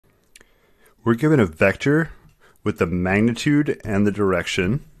We're given a vector with the magnitude and the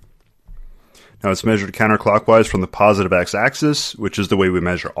direction. Now it's measured counterclockwise from the positive x-axis, which is the way we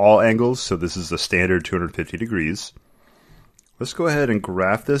measure all angles, so this is the standard 250 degrees. Let's go ahead and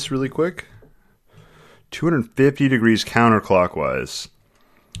graph this really quick. 250 degrees counterclockwise.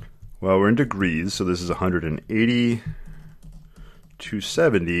 Well, we're in degrees, so this is 180,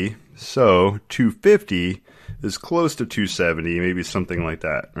 270, so 250 is close to 270, maybe something like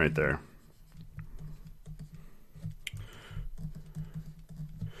that right there.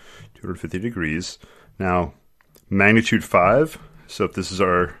 250 degrees. Now, magnitude 5, so if this is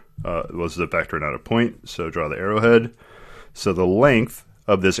our, was the vector, not a point, so draw the arrowhead. So the length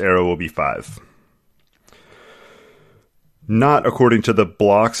of this arrow will be 5. Not according to the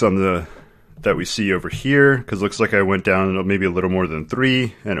blocks on the that we see over here, because it looks like I went down maybe a little more than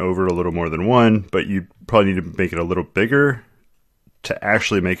 3 and over a little more than 1, but you probably need to make it a little bigger to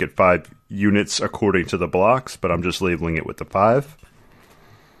actually make it 5 units according to the blocks, but I'm just labeling it with the 5.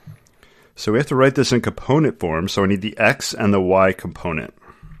 So we have to write this in component form, so I need the x and the y component.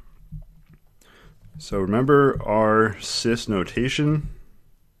 So remember our cis notation.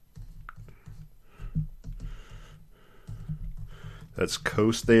 That's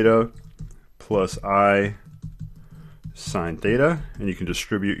cos theta plus I sine theta, and you can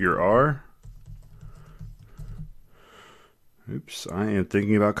distribute your r. Oops, I am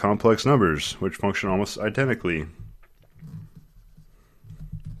thinking about complex numbers, which function almost identically.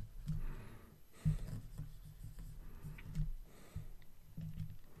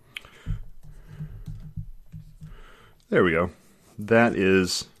 There we go. That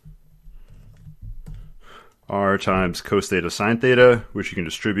is r times cos theta sine theta, which you can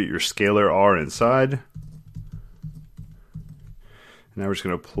distribute your scalar r inside. Now we're just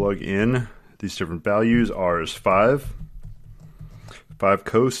going to plug in these different values. R is 5. 5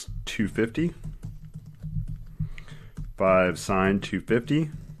 cos, 250. 5 sine, 250.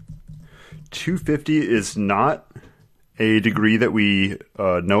 250 is not a degree that we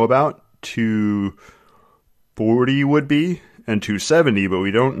know about. 240 would be, and 270, but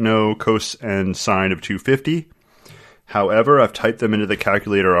we don't know cos and sine of 250. However, I've typed them into the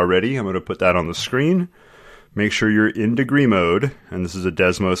calculator already. I'm going to put that on the screen. Make sure you're in degree mode, and this is a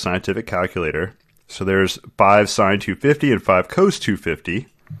Desmo scientific calculator. So there's 5 sine 250 and 5 cos 250.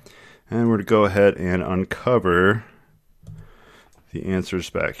 And we're going to go ahead and uncover the answers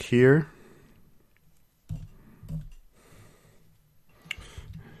back here.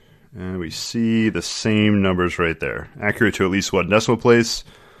 And we see the same numbers right there. Accurate to at least 1 decimal place.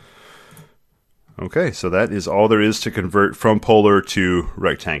 Okay, so that is all there is to convert from polar to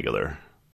rectangular.